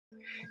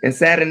And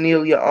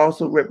Saturnalia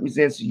also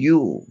represents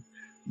Yule.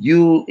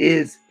 Yule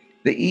is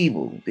the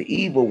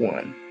evil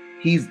one.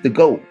 He's the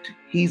goat.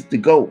 He's the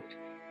goat.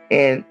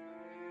 And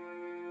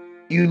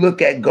you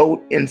look at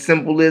goat in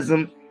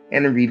symbolism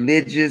and in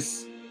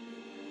religious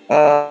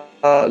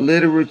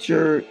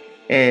literature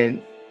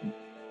and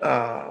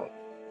uh,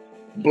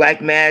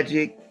 black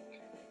magic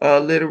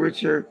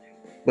literature.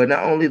 But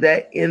not only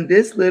that, in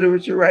this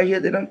literature right here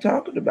that I'm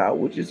talking about,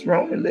 which is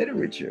Roman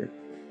literature,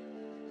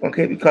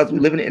 okay, because we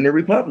live in a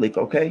republic,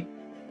 okay,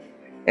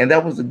 and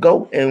that was the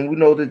goat, and we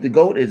know that the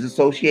goat is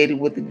associated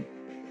with the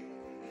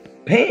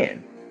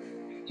Pan.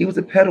 He was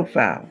a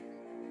pedophile.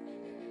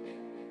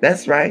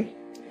 That's right.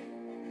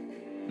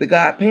 The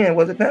god Pan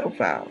was a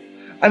pedophile.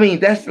 I mean,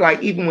 that's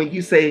like even when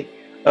you say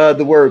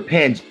the word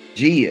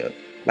Pangea,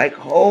 like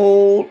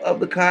whole of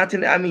the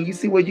continent. I mean, you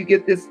see where you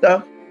get this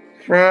stuff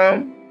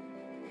from?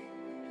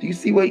 Do you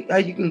see how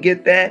you can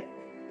get that?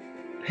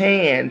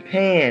 Pan,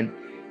 Pan.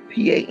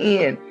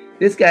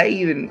 This guy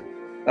even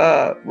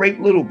raped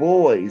little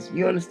boys.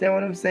 You understand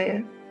what I'm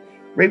saying?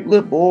 Rape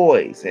little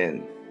boys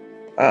and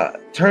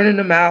turning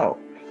them out.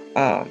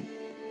 Um,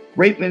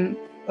 Raping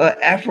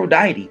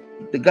Aphrodite,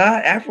 the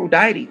god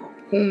Aphrodite,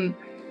 whom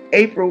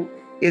April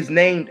is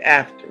named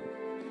after.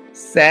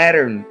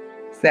 Saturn.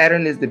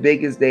 Saturn is the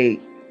biggest day,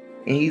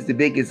 and he's the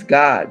biggest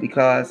god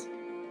because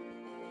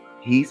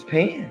he's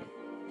Pan.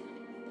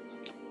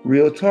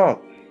 Real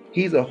talk.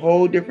 He's a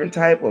whole different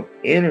type of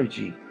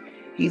energy.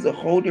 He's a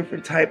whole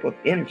different type of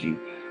energy.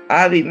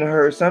 I've even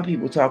heard some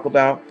people talk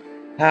about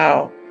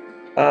how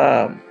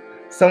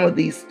some of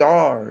these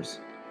stars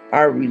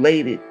are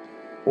related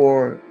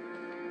or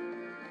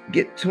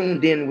get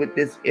tuned in with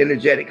this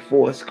energetic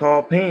force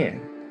called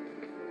Pan.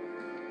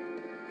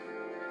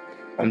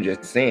 I'm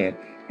just saying.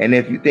 And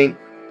if you think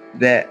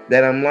that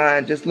I'm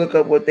lying, just look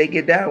up what they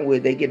get down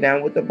with. They get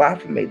down with the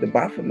Baphomet. The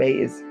Baphomet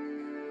is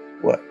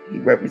what? He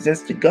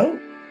represents the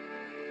goat.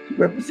 He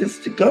represents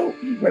the goat.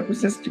 He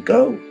represents the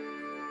goat.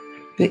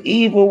 The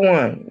evil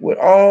one with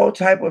all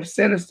type of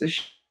sinister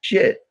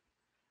shit.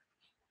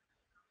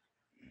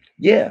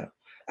 Yeah.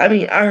 I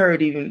mean, I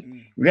heard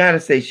even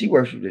Rihanna say she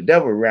worships the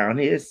devil around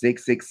here,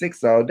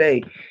 666 all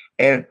day.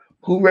 And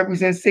who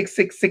represents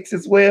 666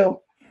 as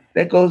well?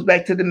 That goes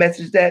back to the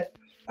message that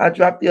I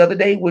dropped the other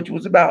day, which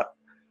was about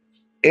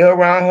L.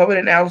 Ron Hubbard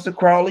and Aleister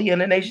Crowley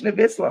and the Nation of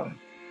Islam.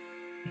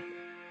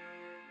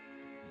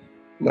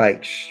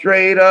 Like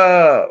straight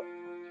up.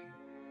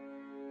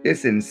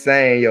 It's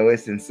insane, yo.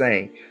 It's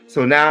insane.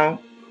 So now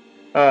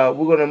we're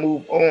going to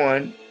move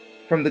on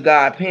from the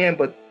god Pan,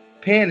 but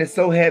Pan is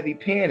so heavy.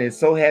 Pan is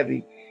so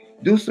heavy.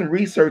 Do some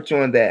research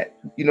on that.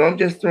 You know, I'm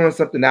just throwing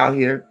something out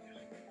here.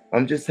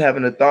 I'm just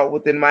having a thought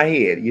within my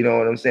head. You know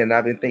what I'm saying?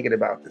 I've been thinking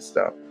about this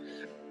stuff.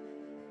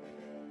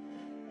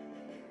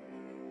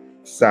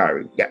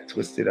 Sorry, got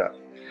twisted up.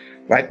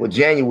 Like with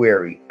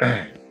January.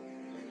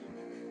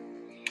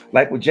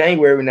 Like with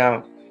January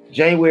now,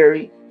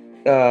 January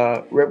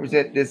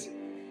represent this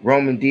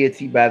Roman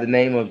deity by the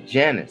name of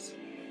Janus.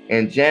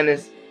 And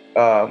Janus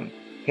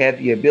had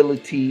the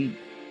ability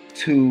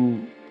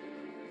to,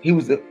 he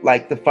was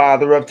like the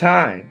father of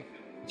time,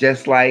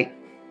 just like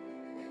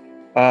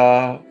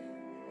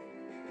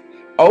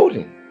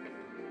Odin,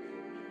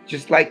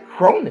 just like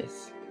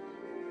Cronus.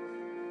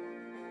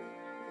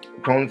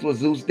 Cronus was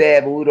Zeus'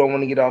 dad, but we don't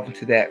want to get off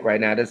into that right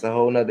now. That's a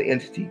whole nother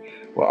entity.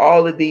 Well,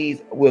 all of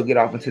these, we'll get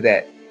off into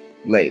that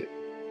later.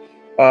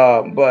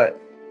 But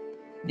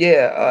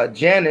yeah,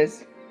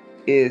 Janus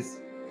is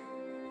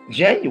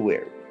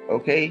January,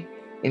 okay?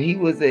 And he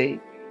was a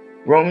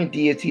Roman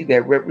deity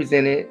that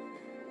represented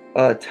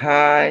a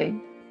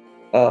time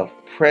of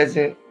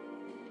present,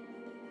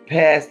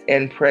 past,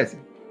 and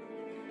present.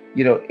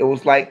 You know, it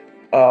was like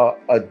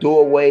a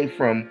doorway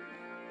from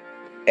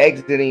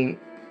exiting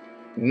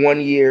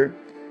one year,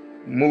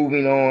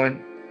 moving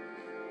on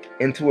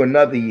into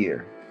another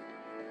year,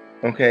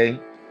 okay?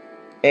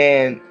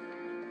 And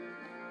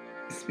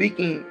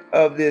speaking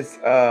of this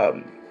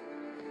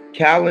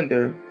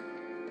calendar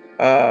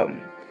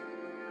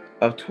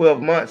of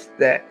 12 months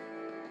that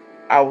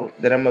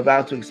I'm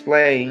about to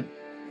explain,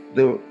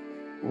 the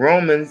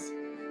Romans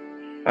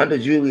under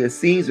Julius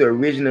Caesar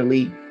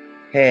originally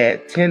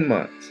had 10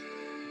 months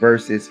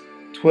versus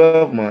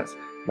 12 months,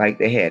 like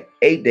they had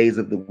 8 days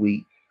of the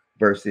week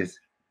versus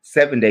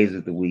 7 days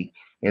of the week.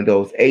 And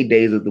those 8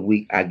 days of the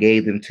week, I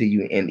gave them to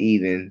you, and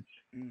even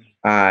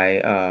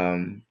I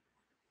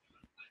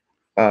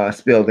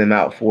spell them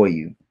out for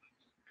you.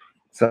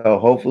 So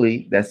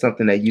hopefully that's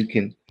something that you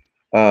can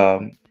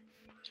um,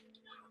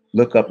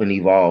 look up and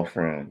evolve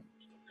from.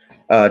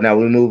 Now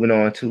we're moving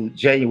on to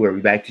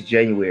January, back to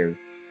January.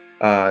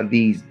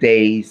 These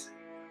days,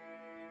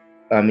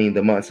 I mean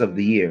the months of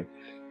the year.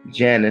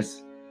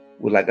 Janus,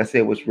 well, like I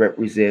said, which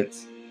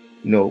represents,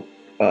 you know,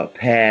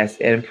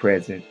 past and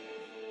present,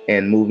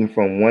 and moving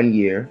from one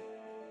year,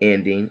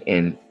 ending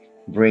and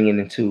bringing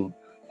into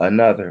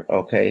another.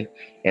 Okay,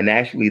 and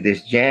actually,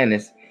 this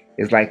Janus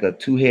is like a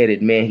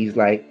two-headed man. He's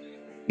like,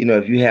 you know,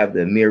 if you have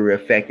the mirror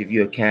effect, if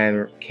you're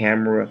a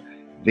camera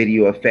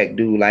video effect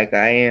dude like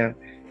I am,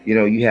 You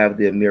know, you have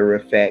the mirror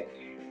effect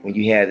when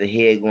you have the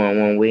head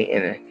going one way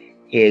and the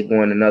head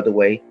going another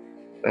way.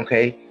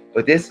 Okay,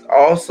 but this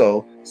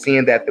also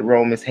seeing that the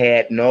Romans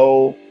had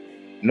no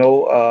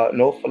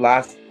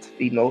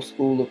philosophy, no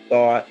school of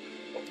thought.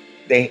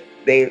 They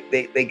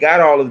got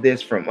all of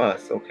this from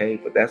us. Okay,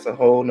 but that's a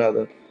whole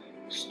nother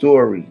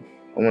story.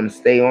 I want to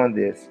stay on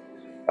this,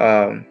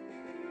 um,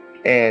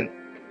 and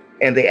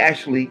and they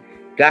actually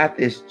got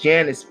this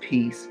Janus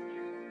piece.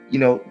 You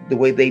know, the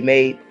way they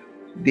made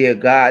their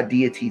god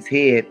deity's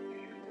head.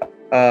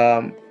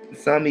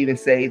 Some even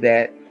say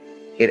that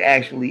it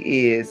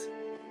actually is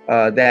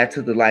that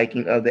to the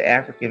liking of the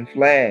African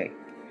flag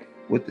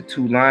with the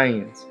two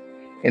lions.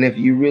 And if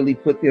you really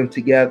put them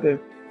together,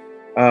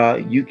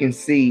 you can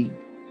see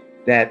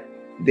that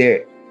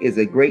there is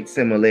a great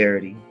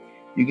similarity.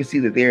 You can see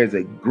that there is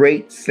a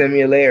great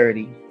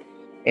similarity,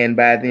 and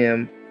by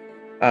them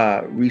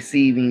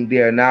receiving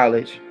their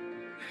knowledge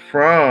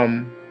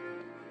from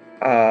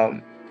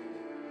um,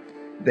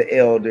 the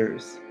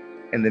elders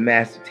and the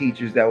master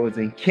teachers that was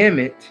in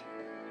Kemet,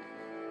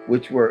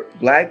 which were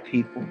black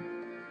people.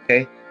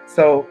 Okay,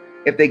 so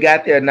if they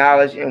got their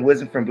knowledge and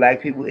wisdom from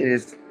black people, it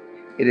is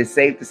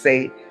safe to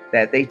say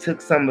that they took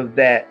some of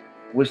that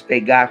which they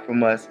got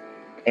from us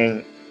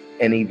and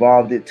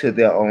evolved it to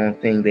their own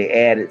thing. They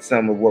added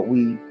some of what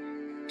we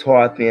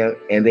taught them,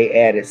 and they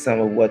added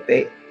some of what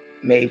they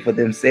made for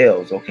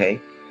themselves. Okay,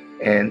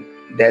 and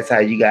that's how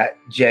you got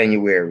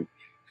January,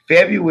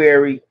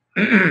 February,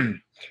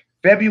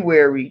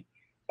 February,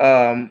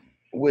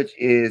 which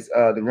is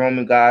the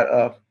Roman god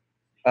of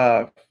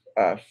uh,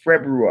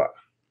 Februar,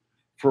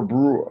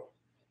 Februar,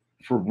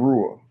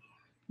 Februar.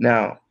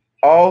 Now,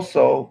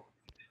 also,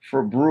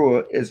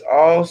 Februar is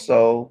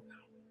also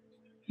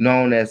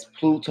known as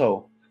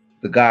Pluto,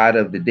 the god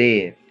of the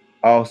dead,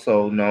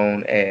 also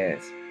known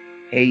as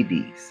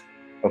Hades.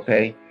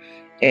 Okay,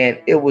 and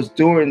it was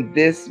during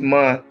this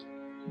month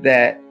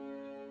that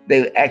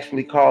they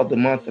actually called the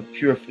month of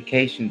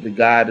purification the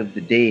god of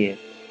the dead,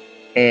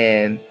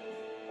 and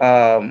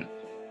um,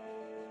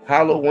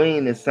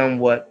 Halloween is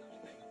somewhat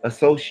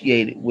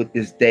associated with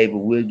this day, but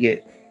we'll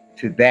get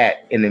to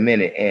that in a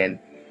minute. And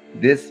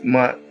this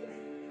month,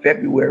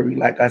 February,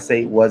 like I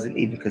say, wasn't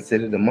even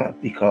considered a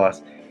month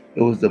because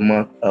it was the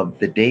month of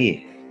the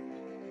dead,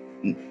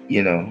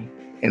 you know,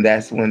 and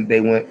that's when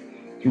they went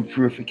through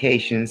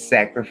purification,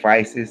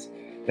 sacrifices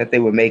that they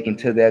were making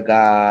to their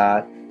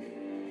God,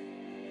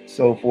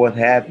 so forth,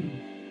 have you.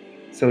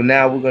 So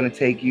now we're going to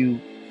take you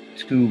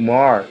to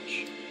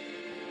March.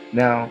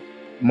 Now,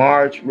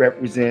 March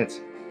represents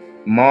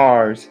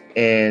Mars,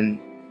 and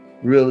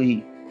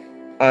really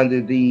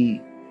under the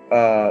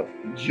uh,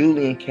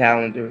 Julian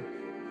calendar,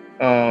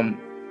 um,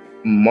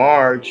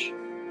 March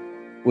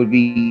would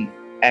be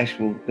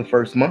actual the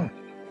first month.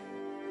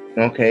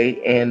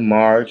 Okay, and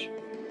March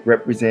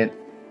represent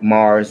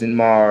Mars, and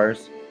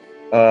Mars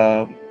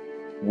uh,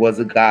 was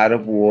a god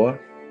of war,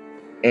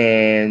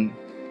 and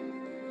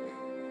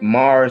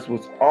Mars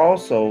was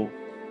also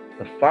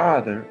the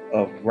father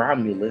of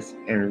Romulus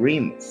and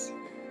Remus.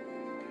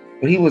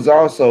 But he was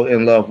also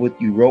in love with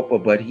Europa,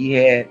 but he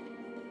had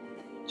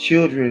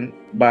children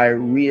by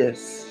Rhea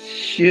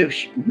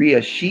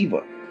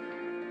Shiva,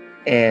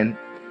 and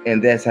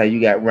that's how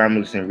you got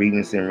Romulus and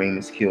Remus, and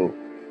Remus killed.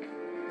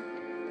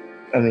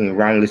 I mean,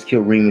 Romulus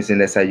killed Remus, and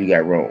that's how you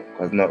got Rome,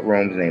 because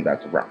Rome is named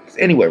after Romulus.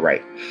 Anyway,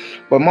 right?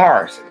 But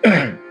Mars,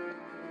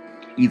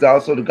 he's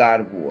also the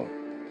god of war.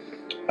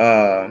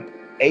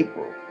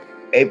 April,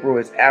 April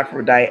is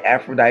Aphrodite.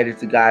 Aphrodite is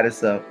the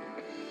goddess of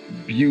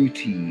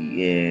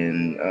beauty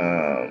and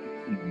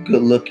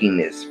good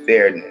lookingness,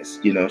 fairness.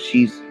 You know,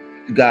 she's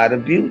the god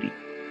of beauty,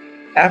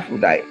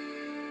 Aphrodite.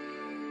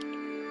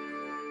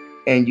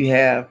 And you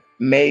have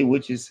May,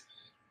 which is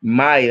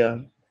Maya.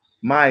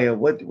 Maya,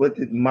 what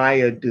did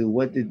Maya do?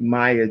 What did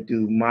Maya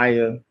do?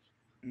 Maya.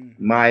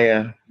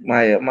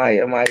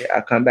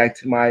 I come back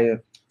to Maya.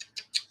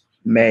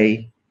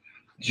 May.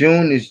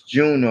 June is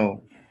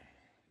Juno.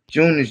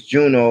 June is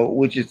Juno,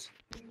 which is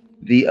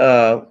the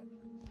uh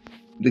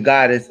the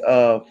goddess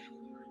of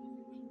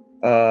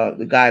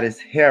the goddess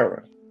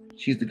Hera.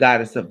 She's the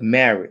goddess of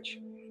marriage,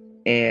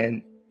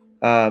 and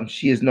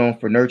she is known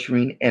for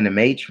nurturing and a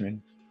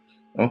matron.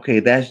 Okay,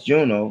 that's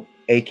Juno,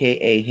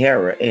 aka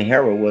Hera, and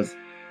Hera was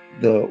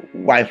the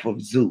wife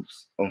of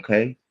Zeus.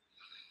 Okay,